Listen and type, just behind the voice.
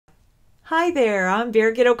Hi there, I'm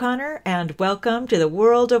Birgit O'Connor, and welcome to the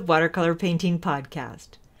World of Watercolor Painting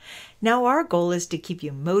podcast. Now, our goal is to keep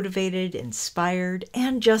you motivated, inspired,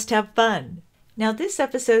 and just have fun. Now, this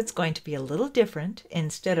episode's going to be a little different.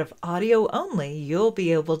 Instead of audio only, you'll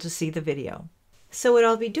be able to see the video. So what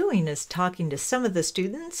I'll be doing is talking to some of the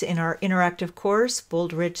students in our interactive course,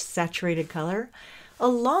 Bold Rich Saturated Color,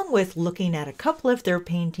 along with looking at a couple of their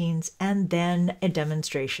paintings and then a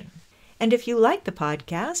demonstration. And if you like the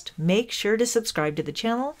podcast, make sure to subscribe to the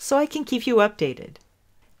channel so I can keep you updated.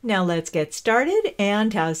 Now let's get started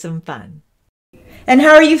and have some fun. And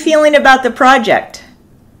how are you feeling about the project?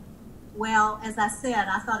 Well, as I said,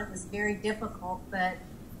 I thought it was very difficult, but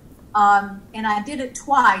and I did it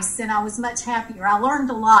twice and I was much happier. I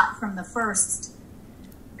learned a lot from the first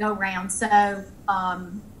go round, so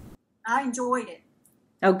I enjoyed it.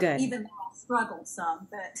 Oh, good. Even though I struggled some,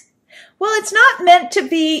 but... Well, it's not meant to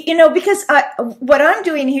be, because what I'm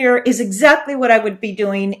doing here is exactly what I would be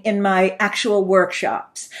doing in my actual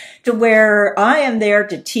workshops, to where I am there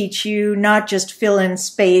to teach you, not just fill in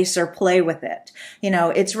space or play with it.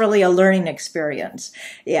 It's really a learning experience.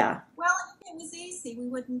 Yeah. Well, if it was easy, we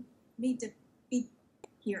wouldn't need to be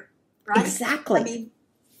here, right? Exactly.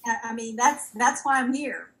 I mean, that's why I'm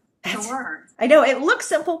here, to learn. I know, it looks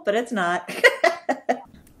simple, but it's not.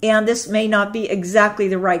 And this may not be exactly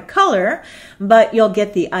the right color, but you'll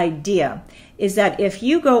get the idea. Is that if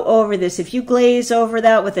you go over this, if you glaze over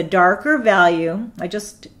that with a darker value,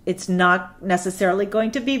 it's not necessarily going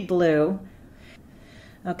to be blue.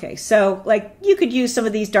 Okay, so like you could use some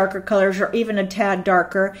of these darker colors or even a tad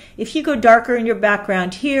darker. If you go darker in your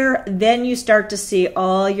background here, then you start to see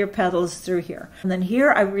all your petals through here. And then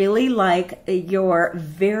here, I really like your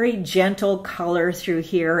very gentle color through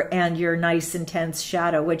here and your nice intense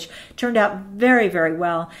shadow, which turned out very, very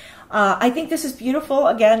well. I think this is beautiful,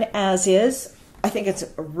 again, as is. I think it's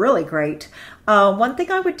really great. One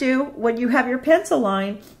thing I would do when you have your pencil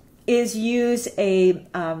line is use a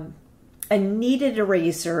kneaded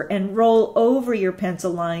eraser and roll over your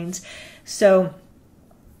pencil lines. So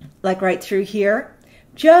like right through here,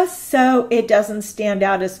 just so it doesn't stand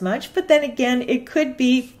out as much. But then again, it could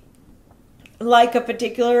be like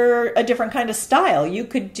a different kind of style. You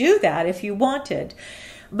could do that if you wanted.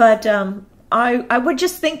 But I would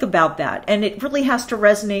just think about that. And it really has to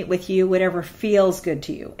resonate with you, whatever feels good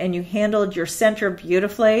to you. And you handled your center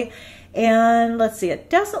beautifully. And let's see, it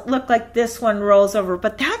doesn't look like this one rolls over,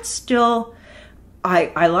 but that's still,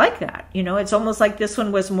 I like that. It's almost like this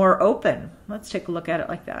one was more open. Let's take a look at it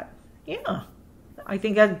like that. Yeah, I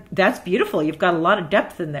think that's beautiful. You've got a lot of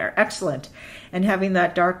depth in there. Excellent. And having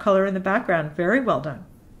that dark color in the background, very well done.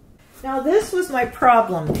 Now this was my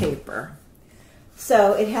problem paper.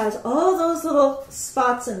 So it has all those little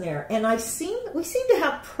spots in there. And we seem to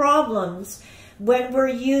have problems when we're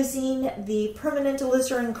using the permanent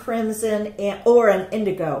alizarin crimson or an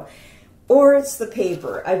indigo, or it's the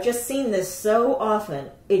paper. I've just seen this so often.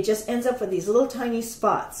 It just ends up with these little tiny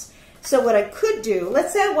spots. So what I could do,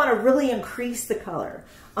 let's say I want to really increase the color.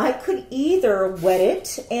 I could either wet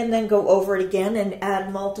it and then go over it again and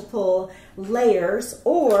add multiple layers,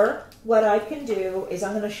 or what I can do is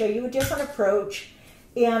I'm going to show you a different approach,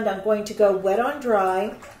 and I'm going to go wet on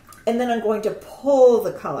dry, and then I'm going to pull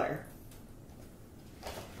the color.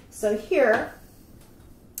 So here,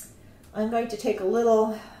 I'm going to take a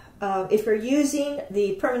little, if you're using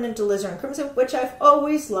the permanent alizarin crimson, which I've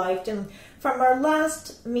always liked, and from our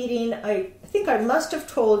last meeting, I think I must have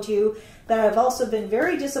told you that I've also been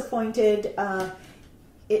very disappointed.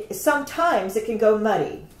 Sometimes it can go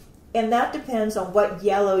muddy, and that depends on what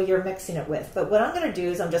yellow you're mixing it with. But what I'm going to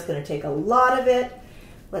do is I'm just going to take a lot of it.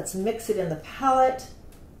 Let's mix it in the palette.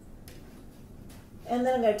 And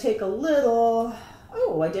then I'm going to take a little...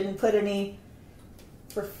 Oh, I didn't put any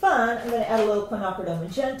for fun. I'm going to add a little quinacridone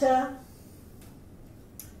magenta.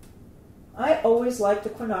 I always like the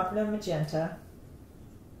quinacridone magenta.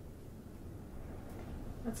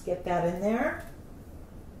 Let's get that in there.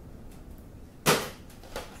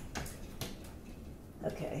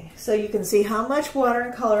 Okay, so you can see how much water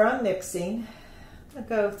and color I'm mixing. I'm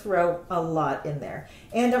going to throw a lot in there.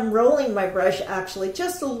 And I'm rolling my brush actually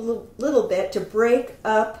just a little bit to break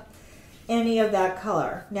up any of that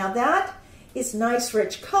color. Now that is nice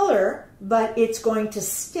rich color, but it's going to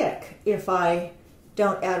stick if I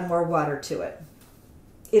don't add more water to it.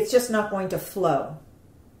 It's just not going to flow.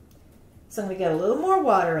 So I'm going to get a little more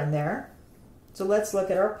water in there. So let's look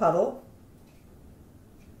at our puddle.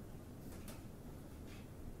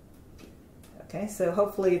 Okay, so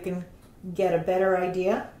hopefully you can get a better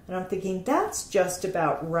idea. And I'm thinking that's just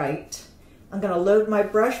about right. I'm going to load my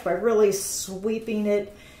brush by really sweeping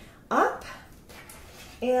it up.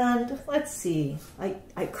 And let's see,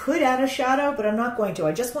 I could add a shadow, but I'm not going to.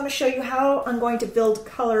 I just want to show you how I'm going to build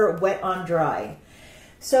color wet on dry.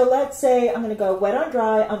 So let's say I'm going to go wet on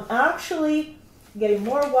dry. I'm actually getting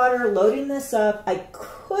more water, loading this up. I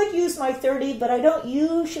could use my 30, but I don't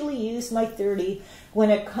usually use my 30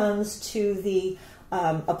 when it comes to the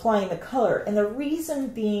applying the color. And the reason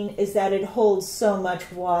being is that it holds so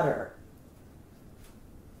much water.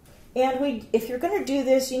 And if you're going to do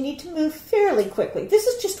this, you need to move fairly quickly. This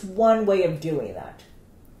is just one way of doing that.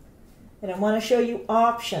 And I want to show you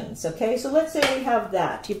options, okay? So let's say we have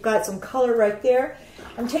that. You've got some color right there.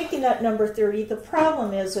 I'm taking that number 30. The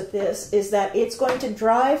problem is with this is that it's going to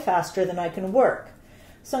dry faster than I can work.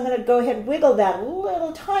 So I'm going to go ahead and wiggle that a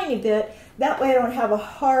little tiny bit. That way I don't have a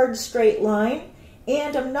hard straight line.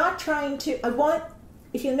 And I'm not trying to,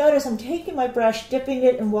 if you notice, I'm taking my brush, dipping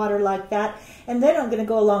it in water like that, and then I'm going to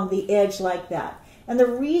go along the edge like that. And the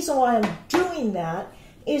reason why I'm doing that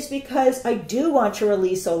is because I do want to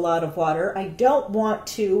release a lot of water. I don't want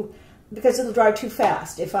to, because it'll dry too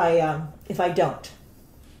fast if I don't.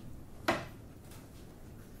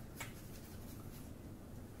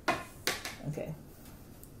 Okay.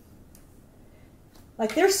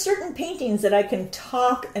 Like there's certain paintings that I can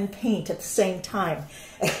talk and paint at the same time.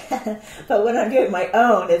 But when I'm doing my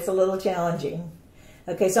own, it's a little challenging.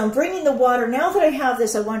 Okay, so I'm bringing the water. Now that I have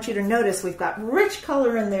this, I want you to notice we've got rich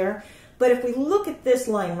color in there. But if we look at this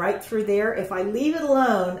line right through there, if I leave it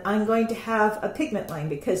alone, I'm going to have a pigment line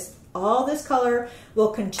because all this color will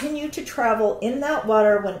continue to travel in that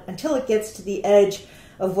water until it gets to the edge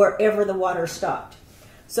of wherever the water stopped.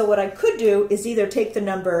 So what I could do is either take the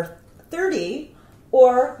number 30,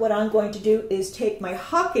 or what I'm going to do is take my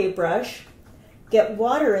Hake brush, get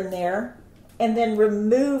water in there, and then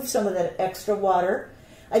remove some of that extra water.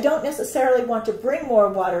 I don't necessarily want to bring more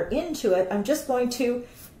water into it. I'm just going to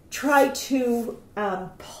try to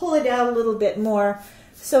pull it out a little bit more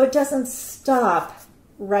so it doesn't stop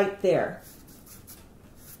right there.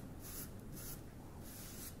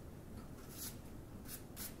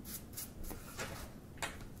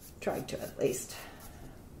 Try to at least.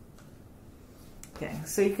 Okay,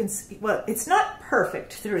 so you can see, well, it's not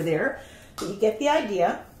perfect through there, but you get the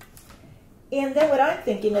idea. And then what I'm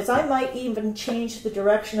thinking is I might even change the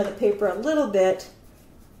direction of the paper a little bit.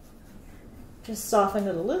 Just soften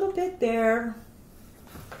it a little bit there.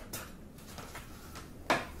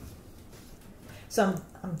 So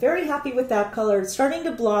I'm very happy with that color. It's starting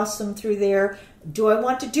to blossom through there. Do I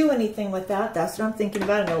want to do anything with that? That's what I'm thinking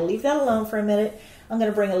about. I'm going to leave that alone for a minute. I'm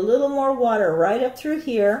going to bring a little more water right up through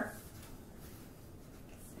here.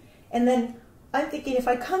 And then I'm thinking if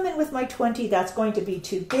I come in with my 20, that's going to be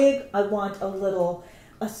too big. I want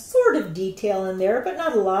a sort of detail in there, but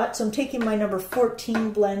not a lot. So I'm taking my number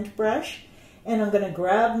 14 blend brush and I'm going to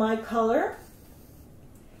grab my color.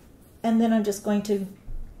 And then I'm just going to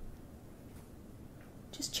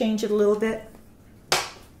just change it a little bit.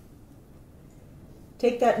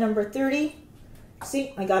 Take that number 30.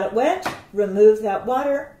 See, I got it wet. Remove that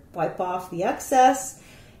water, wipe off the excess.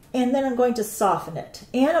 And then I'm going to soften it.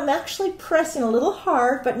 And I'm actually pressing a little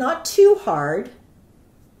hard, but not too hard,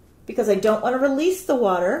 because I don't want to release the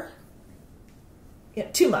water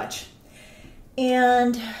too much.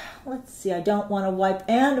 And let's see, I don't want to wipe,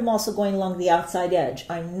 and I'm also going along the outside edge.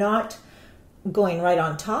 I'm not going right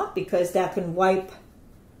on top because that can wipe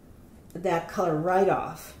that color right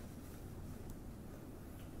off.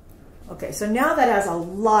 Okay, so now that has a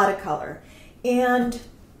lot of color. And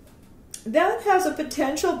that has a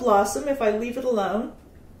potential blossom if I leave it alone.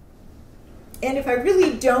 And if I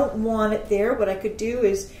really don't want it there, what I could do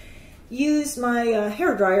is use my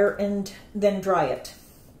hair dryer and then dry it.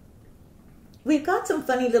 We've got some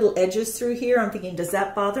funny little edges through here. I'm thinking, does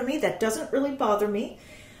that bother me? That doesn't really bother me.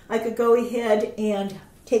 I could go ahead and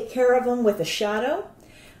take care of them with a shadow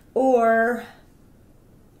or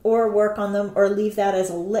work on them or leave that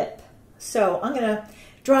as a lip. So I'm going to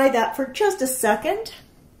dry that for just a second.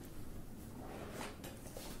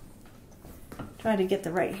 Try to get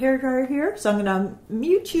the right hair dryer here. So I'm going to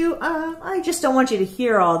mute you. I just don't want you to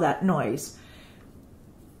hear all that noise.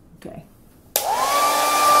 Okay.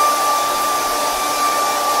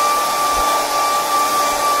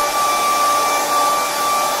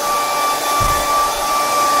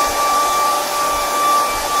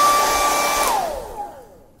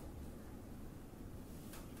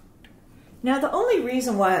 Now the only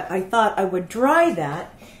reason why I thought I would dry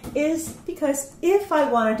that is because if I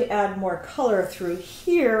wanted to add more color through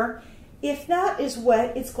here, if that is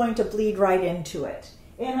wet, it's going to bleed right into it.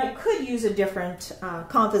 And I could use a different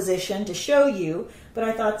composition to show you, but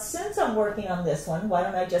I thought since I'm working on this one, why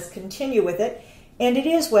don't I just continue with it? And it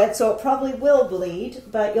is wet, so it probably will bleed,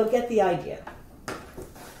 but you'll get the idea.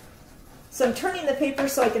 So I'm turning the paper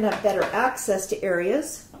so I can have better access to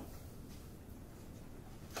areas.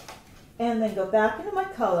 And then go back into my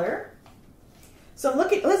color. So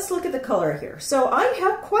let's look at the color here. So I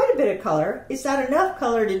have quite a bit of color. Is that enough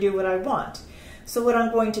color to do what I want? So what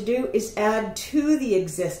I'm going to do is add to the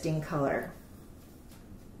existing color.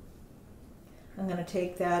 I'm going to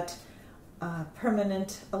take that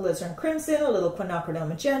permanent alizarin crimson, a little quinacridone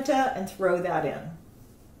magenta, and throw that in.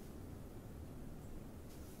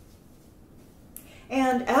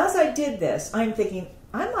 And as I did this, I'm thinking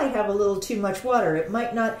I might have a little too much water. It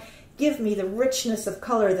might not give me the richness of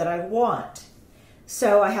color that I want.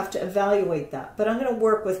 So I have to evaluate that. But I'm going to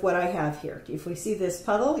work with what I have here. If we see this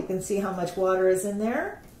puddle, you can see how much water is in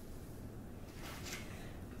there.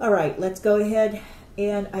 All right, let's go ahead.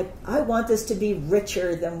 And I want this to be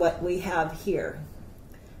richer than what we have here.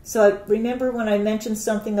 So remember when I mentioned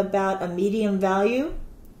something about a medium value?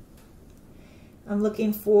 I'm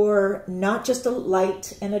looking for not just a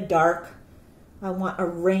light and a dark. I want a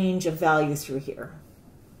range of value through here.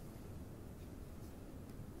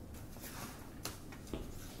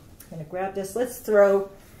 I'm going to grab this. Let's throw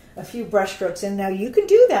a few brush strokes in. Now you can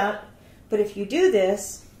do that, but if you do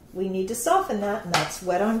this, we need to soften that, and that's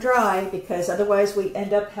wet on dry, because otherwise we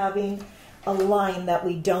end up having a line that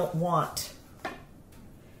we don't want.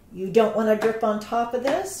 You don't want to drip on top of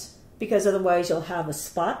this, because otherwise you'll have a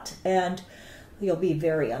spot and you'll be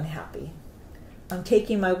very unhappy. I'm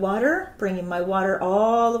taking my water, bringing my water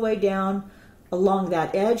all the way down along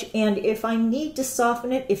that edge, and if I need to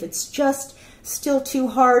soften it, if it's just still too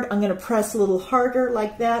hard, I'm going to press a little harder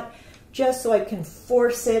like that, just so I can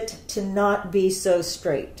force it to not be so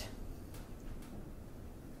straight.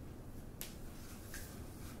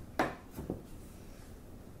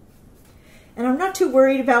 And I'm not too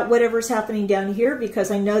worried about whatever's happening down here,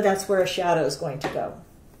 because I know that's where a shadow is going to go.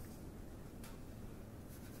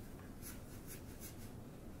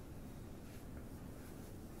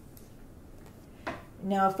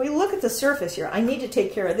 Now if we look at the surface here, I need to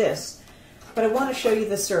take care of this, but I want to show you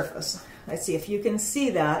the surface. Let's see if you can see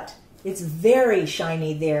that. It's very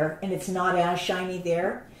shiny there, and it's not as shiny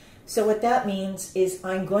there. So what that means is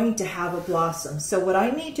I'm going to have a blossom. So what I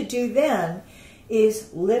need to do then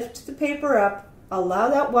is lift the paper up, allow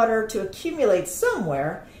that water to accumulate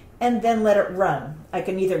somewhere, and then let it run. I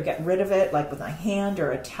can either get rid of it like with my hand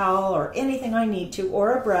or a towel or anything I need to,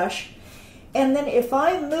 or a brush. And then if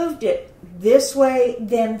I moved it this way,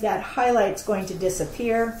 then that highlight's going to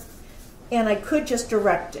disappear, and I could just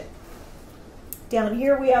direct it. Down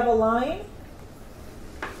here we have a line,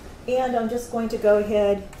 and I'm just going to go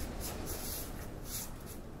ahead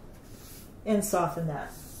and soften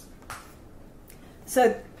that.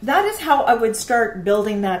 So that is how I would start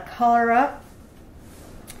building that color up.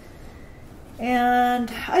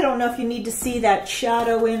 And I don't know if you need to see that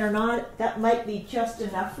shadow in or not. That might be just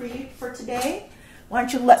enough for you for today. Why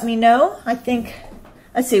don't you let me know? I think,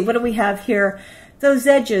 let's see, what do we have here? Those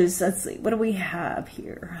edges, let's see, what do we have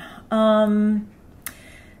here? Can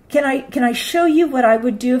I show you what I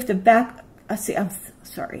would do if the back, let's see, I'm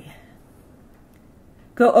sorry.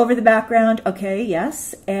 Go over the background, okay,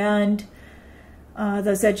 yes. And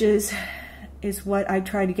those edges is what I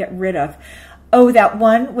try to get rid of. Oh, that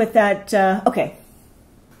one with that, okay.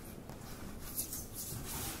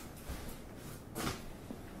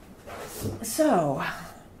 So,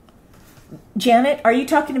 Janet, are you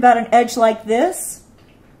talking about an edge like this?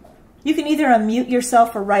 You can either unmute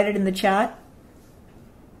yourself or write it in the chat.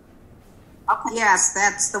 Okay, yes,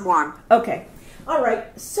 that's the one. Okay. All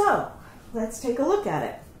right. So let's take a look at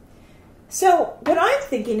it. So what I'm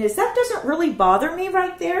thinking is that doesn't really bother me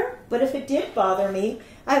right there, but if it did bother me,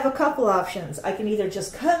 I have a couple options. I can either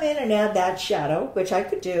just come in and add that shadow, which I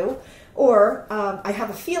could do, or I have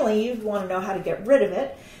a feeling you'd want to know how to get rid of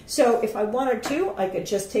it. So if I wanted to, I could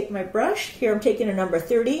just take my brush. Here I'm taking a number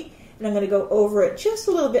 30, and I'm going to go over it just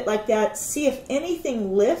a little bit like that, see if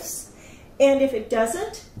anything lifts, and if it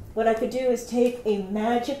doesn't, what I could do is take a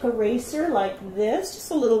magic eraser like this,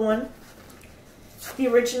 just a little one, the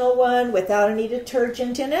original one without any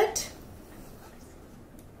detergent in it.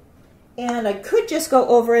 And I could just go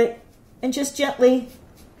over it and just gently,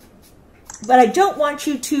 but I don't want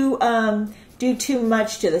you to do too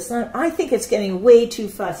much to this. I think it's getting way too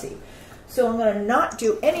fussy. So I'm going to not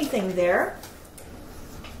do anything there.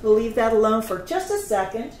 We'll leave that alone for just a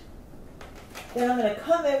second. Then I'm going to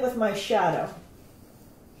come in with my shadow.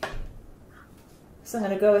 So I'm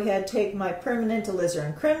going to go ahead, take my permanent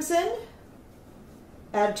alizarin crimson,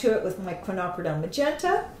 add to it with my quinacridone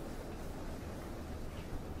magenta,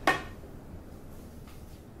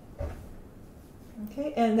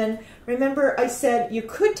 Okay, and then remember I said you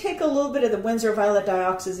could take a little bit of the Winsor Violet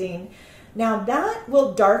Dioxazine. Now that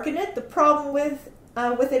will darken it. The problem with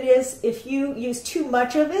it is if you use too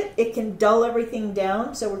much of it, it can dull everything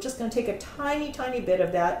down. So we're just going to take a tiny, tiny bit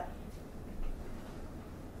of that.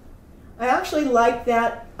 I actually like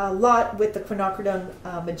that a lot with the quinacridone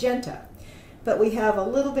magenta, but we have a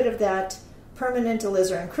little bit of that permanent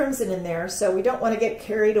alizarin crimson in there, so we don't want to get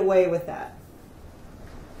carried away with that.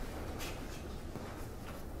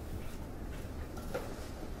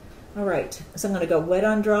 All right, so I'm going to go wet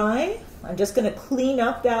on dry. I'm just going to clean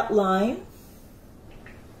up that line.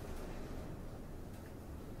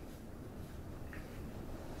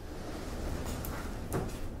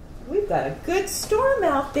 We've got a good storm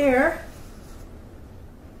out there.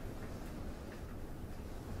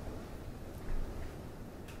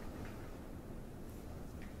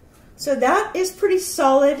 So that is pretty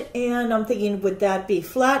solid, and I'm thinking, would that be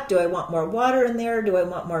flat? Do I want more water in there? Do I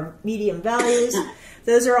want more medium values?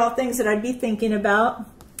 Those are all things that I'd be thinking about.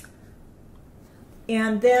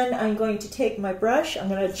 And then I'm going to take my brush, I'm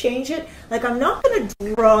going to change it. Like, I'm not going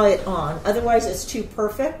to draw it on, otherwise it's too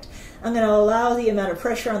perfect. I'm going to allow the amount of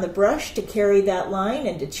pressure on the brush to carry that line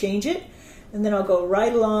and to change it. And then I'll go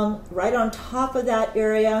right along, right on top of that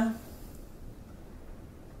area.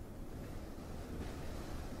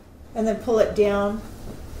 And then pull it down.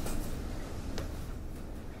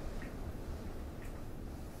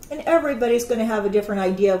 And everybody's going to have a different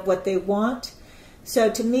idea of what they want. So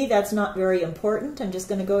to me, that's not very important. I'm just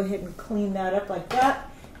going to go ahead and clean that up like that.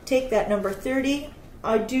 Take that number 30.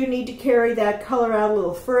 I do need to carry that color out a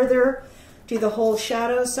little further, do the whole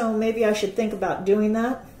shadow, so maybe I should think about doing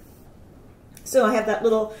that. So I have that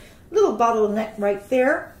little bottleneck right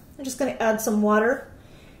there. I'm just going to add some water.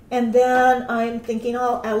 And then I'm thinking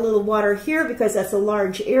I'll add a little water here because that's a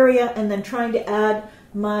large area, and then trying to add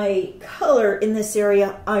my color in this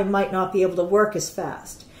area, I might not be able to work as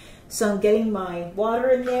fast. So I'm getting my water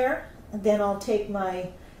in there, and then I'll take my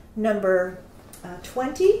number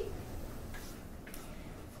 20,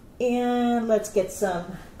 and let's get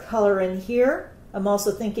some color in here. I'm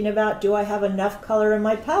also thinking about, do I have enough color in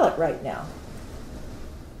my palette right now?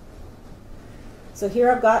 So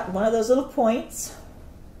here I've got one of those little points.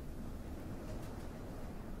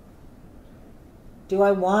 Do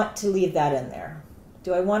I want to leave that in there?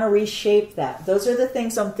 Do I want to reshape that? Those are the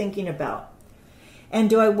things I'm thinking about. And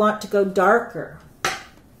do I want to go darker?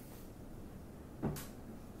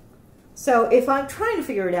 So if I'm trying to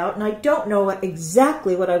figure it out and I don't know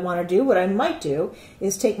exactly what I want to do, what I might do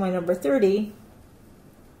is take my number 30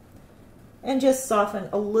 and just soften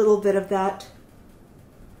a little bit of that.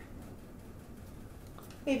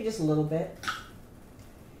 Maybe just a little bit.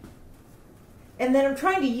 And then I'm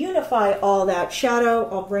trying to unify all that shadow.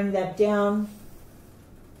 I'll bring that down.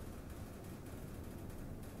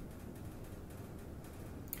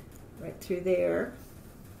 Right through there.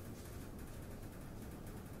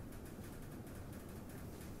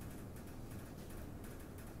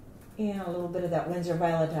 And a little bit of that Winsor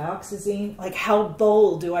Violet Dioxazine. Like, how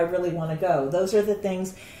bold do I really want to go? Those are the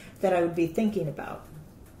things that I would be thinking about.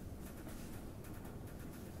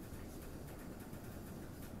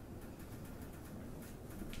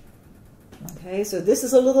 Okay, so this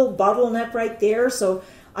is a little bottleneck right there, so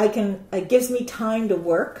it gives me time to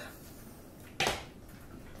work.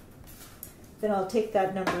 Then I'll take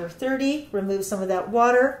that number 30, remove some of that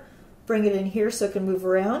water, bring it in here so it can move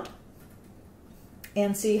around,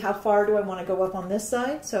 and see how far do I want to go up on this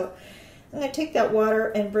side. So I'm going to take that water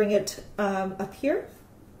and bring it up here.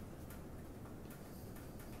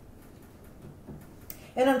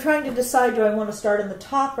 And I'm trying to decide, do I want to start in the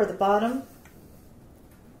top or the bottom?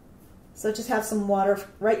 So just have some water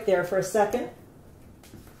right there for a second.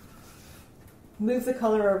 Move the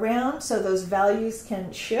color around so those values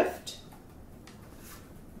can shift.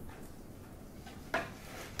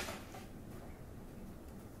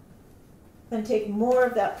 Then take more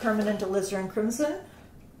of that permanent alizarin crimson,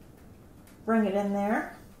 bring it in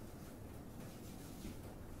there.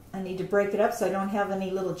 I need to break it up so I don't have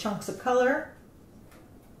any little chunks of color.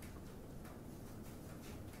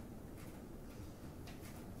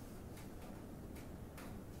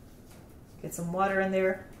 Get some water in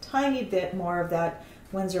there, tiny bit more of that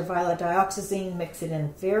Winsor Violet Dioxazine, mix it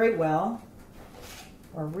in very well,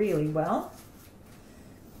 or really well.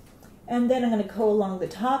 And then I'm going to go along the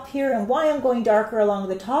top here, and why I'm going darker along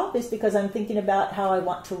the top is because I'm thinking about how I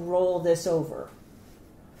want to roll this over.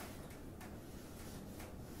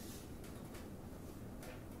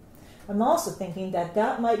 I'm also thinking that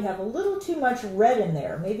that might have a little too much red in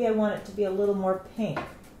there. Maybe I want it to be a little more pink.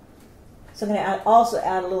 So I'm going to also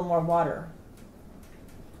add a little more water.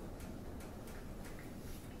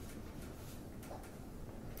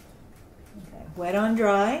 wet on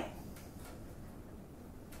dry.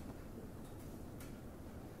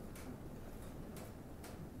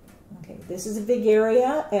 Okay, this is a big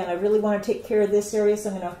area, and I really want to take care of this area, so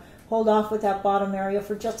I'm going to hold off with that bottom area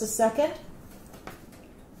for just a second.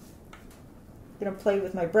 I'm going to play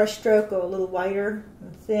with my brush stroke, go a little wider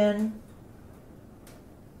and thin.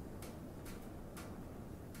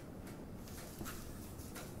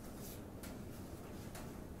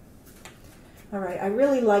 All right, I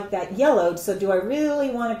really like that yellowed, so do I really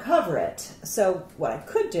want to cover it? So what I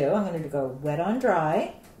could do, I'm going to go wet on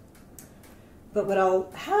dry, but what I'll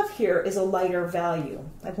have here is a lighter value.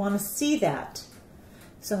 I want to see that.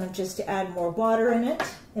 So I'm going to just add more water in it,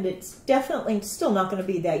 and it's definitely still not going to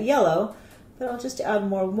be that yellow, but I'll just add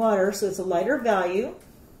more water so it's a lighter value.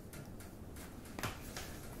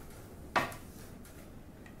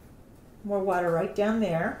 More water right down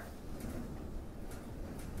there.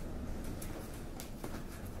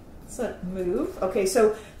 So let it move. Okay,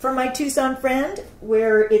 so for my Tucson friend,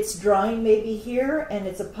 where it's drying maybe here and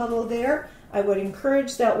it's a puddle there, I would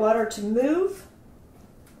encourage that water to move.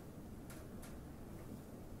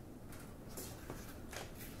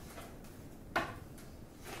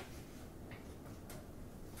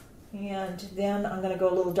 And then I'm going to go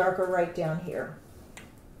a little darker right down here.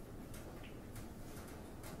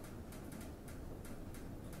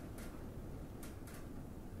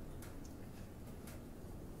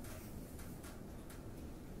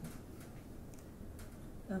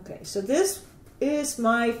 Okay, so this is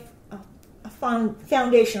my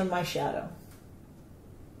foundation of my shadow.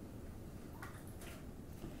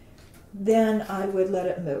 Then I would let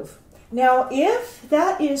it move. Now, if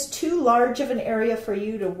that is too large of an area for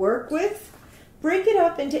you to work with, break it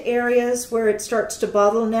up into areas where it starts to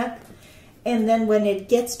bottleneck, and then when it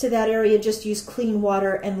gets to that area, just use clean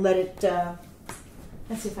water and let it,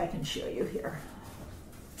 let's see if I can show you here.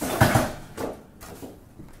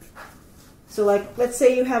 So like, let's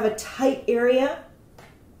say you have a tight area,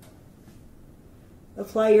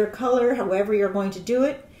 apply your color, however you're going to do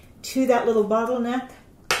it, to that little bottleneck,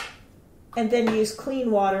 and then use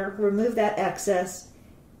clean water, remove that excess,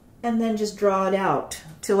 and then just draw it out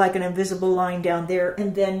to like an invisible line down there,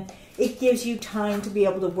 and then it gives you time to be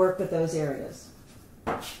able to work with those areas.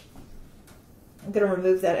 I'm going to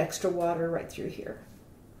remove that extra water right through here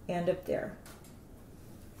and up there.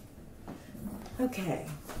 Okay.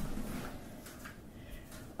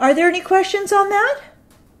 Are there any questions on that?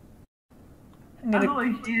 I've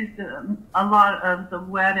always used a lot of the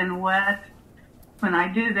wet and wet when I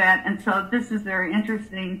do that, and so this is very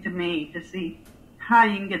interesting to me to see how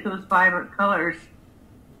you can get those vibrant colors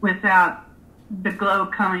without the glow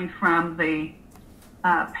coming from the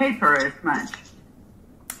paper as much.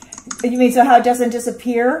 You mean so how it doesn't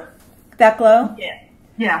disappear, that glow? Yeah.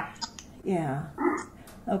 Yeah. Yeah.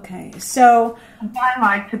 Okay, so I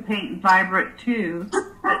like to paint vibrant too.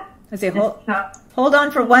 let's see, hold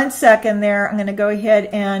on for 1 second there. I'm going to go ahead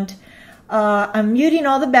and I'm muting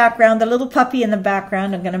all the background, the little puppy in the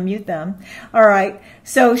background. I'm going to mute them. All right.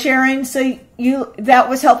 So Sharon, so that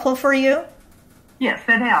was helpful for you? Yes,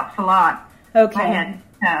 that helps a lot. Okay.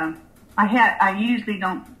 I usually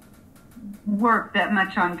don't work that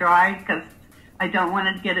much on dry because I don't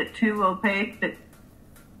want to get it too opaque, but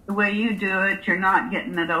the way you do it, you're not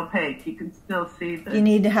getting it opaque. You can still see the... You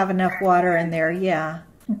need to have enough water in there, yeah.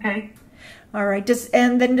 Okay. All right. Does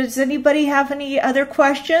anybody have any other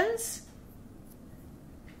questions?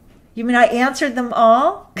 You mean I answered them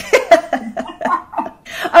all?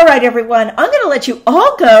 All right, everyone. I'm going to let you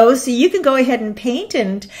all go so you can go ahead and paint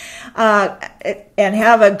and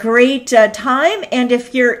have a great time. And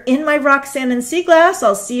if you're in my Roxanne and Sea Glass,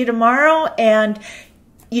 I'll see you tomorrow. And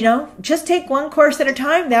you know, just take one course at a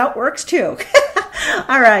time. That works too.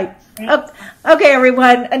 All right. Okay,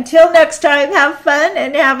 everyone. Until next time, have fun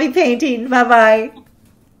and happy painting. Bye-bye.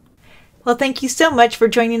 Well, thank you so much for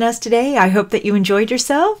joining us today. I hope that you enjoyed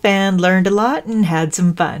yourself and learned a lot and had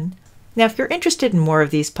some fun. Now, if you're interested in more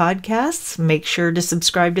of these podcasts, make sure to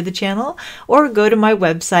subscribe to the channel or go to my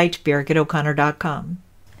website, BirgitO'Connor.com.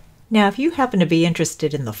 Now, if you happen to be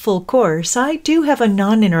interested in the full course, I do have a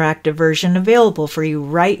non-interactive version available for you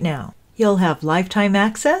right now. You'll have lifetime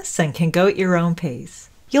access and can go at your own pace.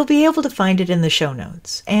 You'll be able to find it in the show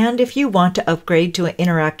notes. And if you want to upgrade to an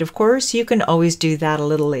interactive course, you can always do that a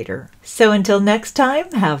little later. So until next time,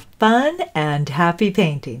 have fun and happy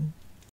painting.